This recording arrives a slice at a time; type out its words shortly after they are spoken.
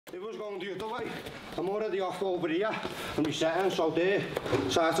was going the other way. I'm already off over here and resetting, so there,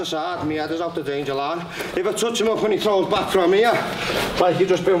 side to side, my head is out the danger line. If I touch him up when he throws back from here, like you've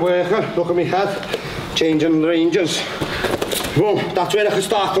just been working, look at my head, changing ranges. Boom, that's where I can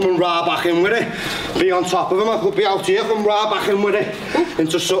start coming right back in with it. Be on top of him, I could be out here, come right back in with it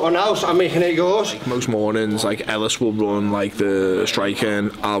into something else and making it yours. Most mornings, like Ellis will run like the striking,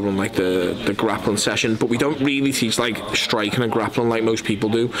 and I'll run like the grappling session, but we don't really teach like striking and grappling like most people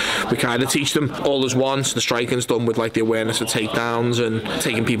do. We kind of teach them all as one. So the striking's done with like the awareness of takedowns and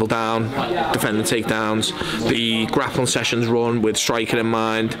taking people down, defending takedowns. The grappling sessions run with striking in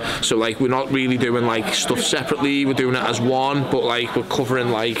mind. So like we're not really doing like stuff separately, we're doing it as one, but like we're covering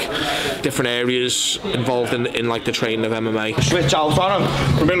like different areas involved in like the training of MMA. Switch out on him.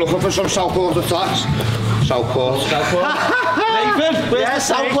 We've been looking for some southpaw attacks. Southpaw. Where's the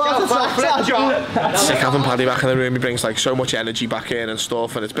southpaw attacks? Sick having Paddy back in the room. He brings like so much energy back in and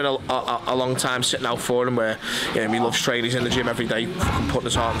stuff, and it's been a long time sitting out for him where he loves training. He's in the gym every day, putting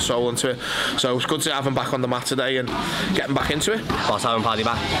his heart and soul into it. So it's good to have him back on the mat today and getting back into it. Boss having Paddy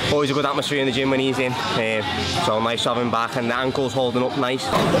back. Always a good atmosphere in the gym when he's in. So nice to have him back, and the ankle's holding up nice.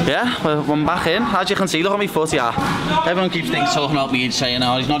 Yeah, well, I'm back in. As you can see, look at my foot, yeah. Everyone keeps talking about me and saying,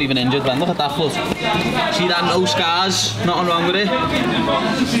 oh, he's not even injured. Then look at that foot. See that? No scars, nothing wrong with it.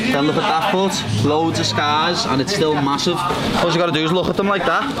 Then look at that foot, loads of scars, and it's still massive. All you got to do is look at them like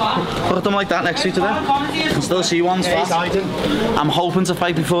that. Look at them like that next to each other. You can still see one's fat. I'm hoping to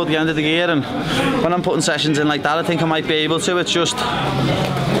fight before the end of the year, and when I'm putting sessions in like that, I think I might be able to. It's just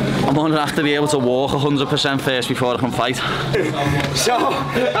I'm going to have to be able to walk 100% first before I can fight. So,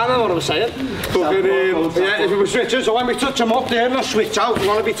 I know what I'm saying. But yeah, if we were switching, so when we touch him up there and I switch out, we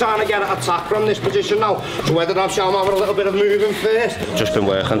want to be trying to get an attack from this position now. So whether I'm showing having a little bit of moving first. Just been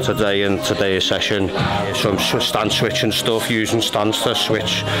working today in today's session, some stance switching stuff, using stance to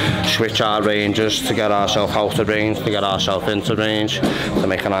switch our ranges to get ourselves out of range, to get ourselves into range, to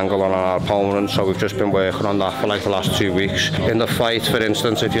make an angle on our opponent. So we've just been working on that for like the last 2 weeks. In the fight, for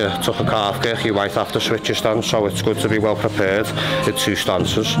instance, if you took a calf kick, you might have to switch your stance, so it's good to be well prepared with 2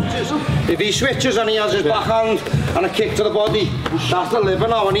 stances. If he switches and he has his backhand and a kick to the body, that's the liver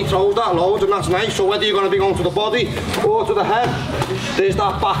now, and he throws that load, and that's nice. So whether you're going to be going to the body or to the head, there's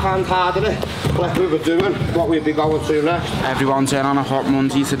that backhand hard in it, like we were doing, what we'd be going to next. Everyone's in on a hot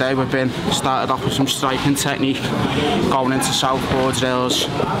Monday today. We've been started off with some striking technique, going into southpaw drills,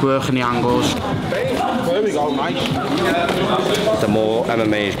 working the angles. There we go, nice. The more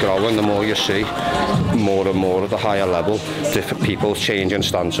MMA is growing, the more you see more and more at the higher level, different people changing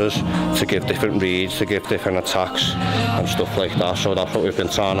stances to give different reads, to give different attacks and stuff like that. So that's what we've been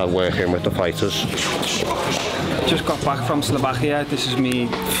trying to work in with the fighters. Just got back from Slovakia. This is my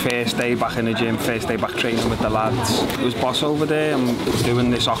first day back in the gym, first day back training with the lads. It was boss over there. I'm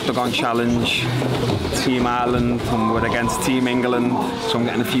doing this octagon challenge, Team Ireland, and we're against Team England. So I'm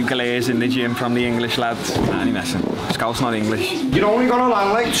getting a few glares in the gym from the English lads. Nah, any messing. Scout's not English. You're only going to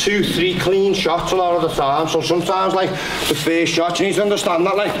land like 2-3 clean shots a lot of the time. So sometimes like the first shot, you need to understand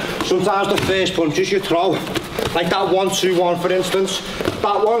that like sometimes the first punches you throw, like that 1-2-1 for instance,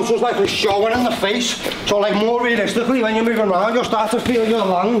 that one was like showing in the face. So like more realistically, when you're moving around, you'll start to feel your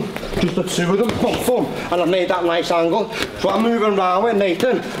land, just the two of them, boom, and I've made that nice angle. So I'm moving around with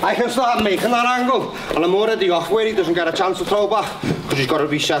Nathan, I can start making that angle, and I'm already off where he doesn't get a chance to throw back, because he's got to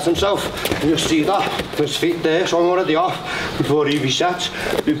reset himself, and you'll see that, his feet there, so I'm already off before he resets.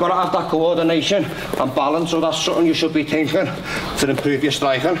 We've got to have that coordination and balance, so that's something you should be thinking to improve your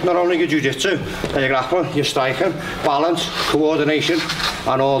striking, not only your jiu-jitsu, your grappling, your striking, balance, coordination,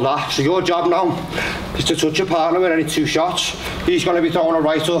 and all that. So your job now is to touch your partner with any 2 shots. He's going to be throwing a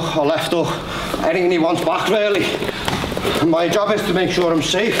right hook or left hook, anything he wants back really. And my job is to make sure I'm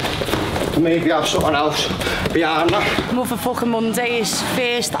safe, to maybe have something else behind that. Motherfucking Mondays,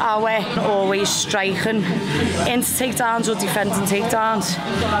 first hour, always striking into takedowns or defending takedowns.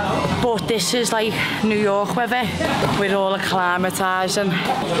 But this is like New York weather, we're all acclimatising.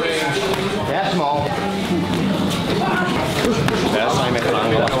 Yeah, small. Yeah, so I make an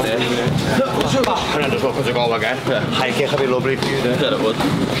angle off there. And then just looking to go again. High kick would be lovely for you there. Yeah, it would.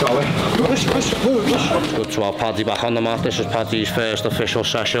 Shall we? Push. Good to have Paddy back on the mat. This is Paddy's first official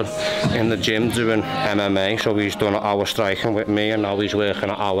session in the gym doing MMA. So he's done our striking with me, and now he's working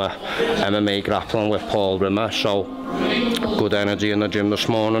at our MMA grappling with Paul Rimmer. So good energy in the gym this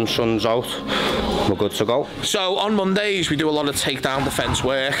morning. Sun's out. We're good to go. So on Mondays we do a lot of takedown defence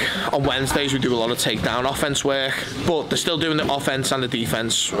work. On Wednesdays we do a lot of takedown offence work. but they're still doing the offense and the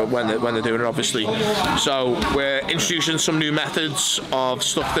defense when they're doing it, obviously. So we're introducing some new methods of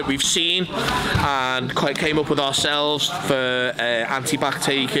stuff that we've seen and came up with ourselves for anti-back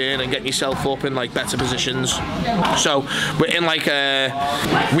taking and getting yourself up in like better positions. So we're in like a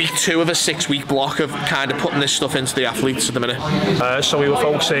week 2 of a 6-week block of kind of putting this stuff into the athletes at the minute. So we were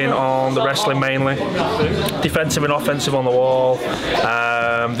focusing on the wrestling mainly, defensive and offensive on the wall.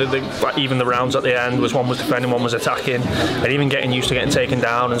 Even the rounds at the end was one was defending, one was attacking, and even getting used to getting taken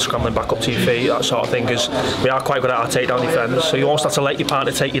down and scrambling back up to your feet, that sort of thing, because we are quite good at our takedown defence. So you almost have to let your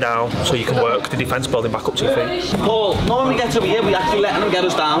partner take you down so you can work the defence building back up to your feet. Paul, when we get to here, we actually letting them get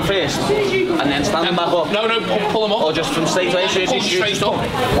us down first and then stand them back up. No, pull them up. Or just from straight away. Pull straight up.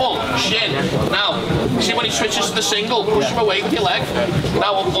 Pull, shin. Now, see when he switches to the single, push him away with your leg.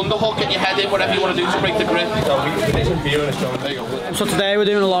 Now underhook, get your head in, whatever you want to do to break the grip. So today we're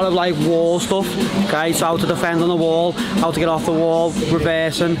doing a lot of like wall stuff, okay, so how to defend on the wall, how to get off the wall,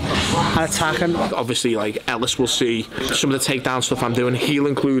 reversing and attacking. Obviously like Ellis will see some of the takedown stuff I'm doing, he'll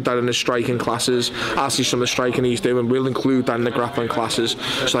include that in the striking classes. I'll see some of the striking he's doing, we'll include that in the grappling classes.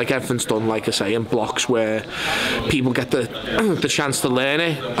 So like everything's done, like I say, in blocks where people get the chance to learn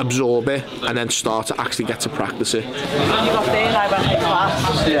it, absorb it, and then start to actually get to practice it. Now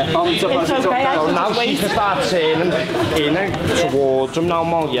she can start turning in towards him now,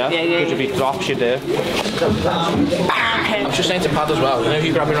 Mo, yeah? Because if he drops you there. I'm just saying to Pad as well, you know,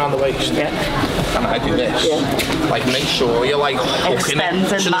 you grab me around the waist, and I do this. Like, make sure you're like hooking it, so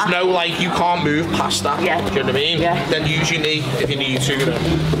there's no like, you can't move past that. Do you know what I mean? Then use your knee if you need to.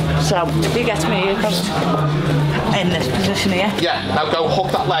 So if he gets me across in this position here. Yeah, now go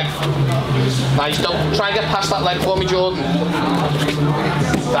hook that leg. Nice, don't try and get past that leg for me, Jordan.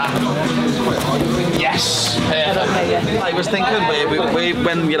 That. Yes. I was thinking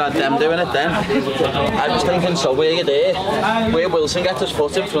when you had them doing it then, I was thinking, so where you're there, where Wilson gets his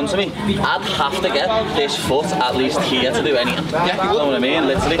foot in front of me, I'd have to get this foot at least here to do anything. Yeah, you know what I mean?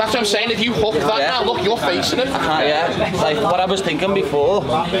 Literally. That's what I'm saying, if you hook that now, look, you're facing it. Like what I was thinking before,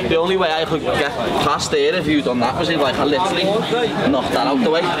 the only way I could get past there if you'd done that was if like I literally knocked that out the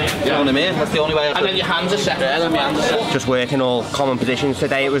way. You know what I mean? That's the only way I could. And then your hands are set. Yeah, then my hands are set. Just working all common positions.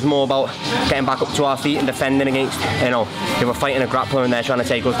 Today it was more about getting back up to our feet and defending against, you know, if we're fighting a grappler and they're trying to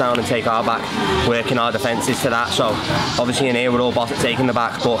take us down and take our back, working our defences to that. So obviously in here we're all boss at taking the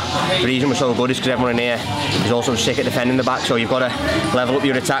back, but the reason we're so good is because everyone in here is also sick at defending the back, so you've got to level up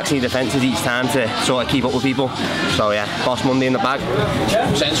your attacks and your defences each time to sort of keep up with people. So yeah, Boss Monday in the bag.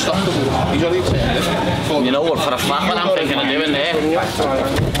 You know what, for a fact what I'm thinking of doing there.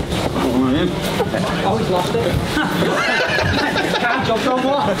 Oh, he's lost it. Can't jump no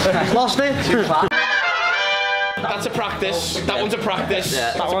more. Lost it. Too far. That's a practice. That one's a practice.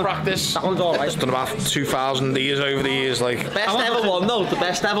 Yeah, that's a practice. That one's alright. It's done about 2,000 years over the years, like. The best ever one though, the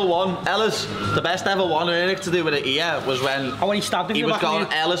best ever one, Ellis, the best ever one, and anything to do with it here was when he stabbed him. He was going,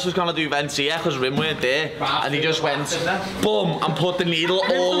 Ellis was going to do vents here because Rim weren't there, and he just went, boom, and put the needle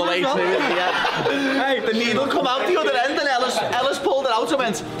all the way through it here. Hey, the needle come out the other end, and Ellis pulled it out and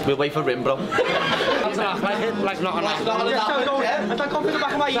went, we'll wait for Rim, bro. Like not an act. I don't come through the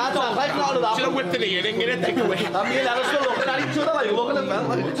back of my ear. Like not an act. Should have whipped the earring in it, take away. Me and Ellis were looking at each other like looking at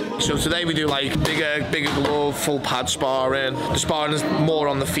them. So today we do like bigger glove, full pad sparring. The sparring is more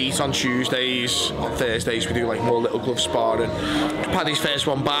on the feet on Tuesdays. On Thursdays we do like more little glove sparring. Paddy's first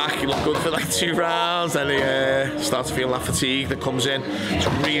one back, he looked good for like 2 rounds, then he starts to feel that fatigue that comes in. It's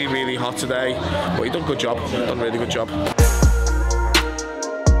really hot today, but he done a good job, done a really good job.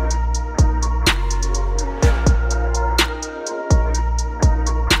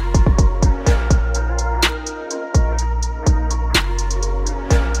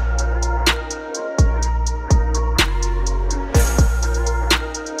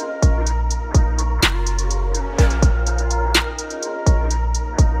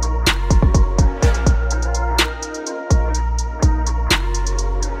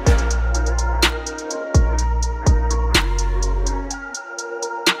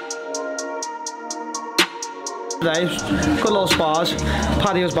 Today, good little spars.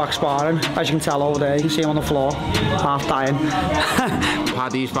 Paddy was back sparring, as you can tell over there. You can see him on the floor, half dying.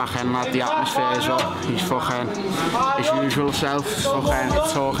 Paddy's back in, lad. The atmosphere's up. He's fucking his usual self, fucking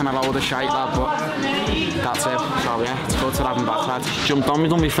talking a load of shite, lad. But that's it. So yeah, it's good to have him back, lad. Jumped on me,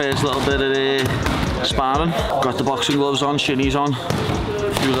 done my first little bit of sparring. Got the boxing gloves on, shinnies on.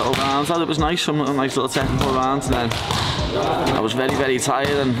 few little rounds. It was nice, some nice little technical rounds, and then I was very, very tired,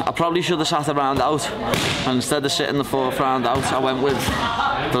 and I probably should have sat a round out. And instead of sitting the 4th round out, I went with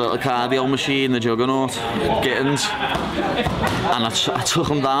the little cardio machine, the Juggernaut, Gittins, and I took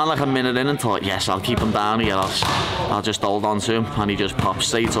him down like a minute in and thought, yes, I'll keep him down here, I'll just hold on to him, and he just popped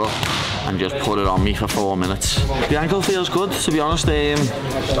straight up and just put it on me for 4 minutes. The ankle feels good, to be honest.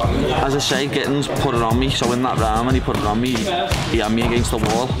 As I say, Gittins put it on me, so in that round when he put it on me, he had me against the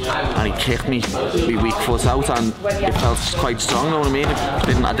wall and he kicked me weak foot out, and it felt quite strong, you know what I mean?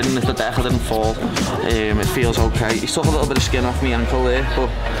 I didn't lift the deck, I didn't fall. It feels okay. He took a little bit of skin off my ankle there, but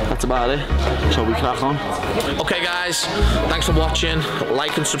that's about it. So we crack on. Okay guys, thanks for watching.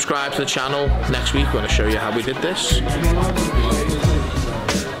 Like and subscribe to the channel. Next week we're going to show you how we did this.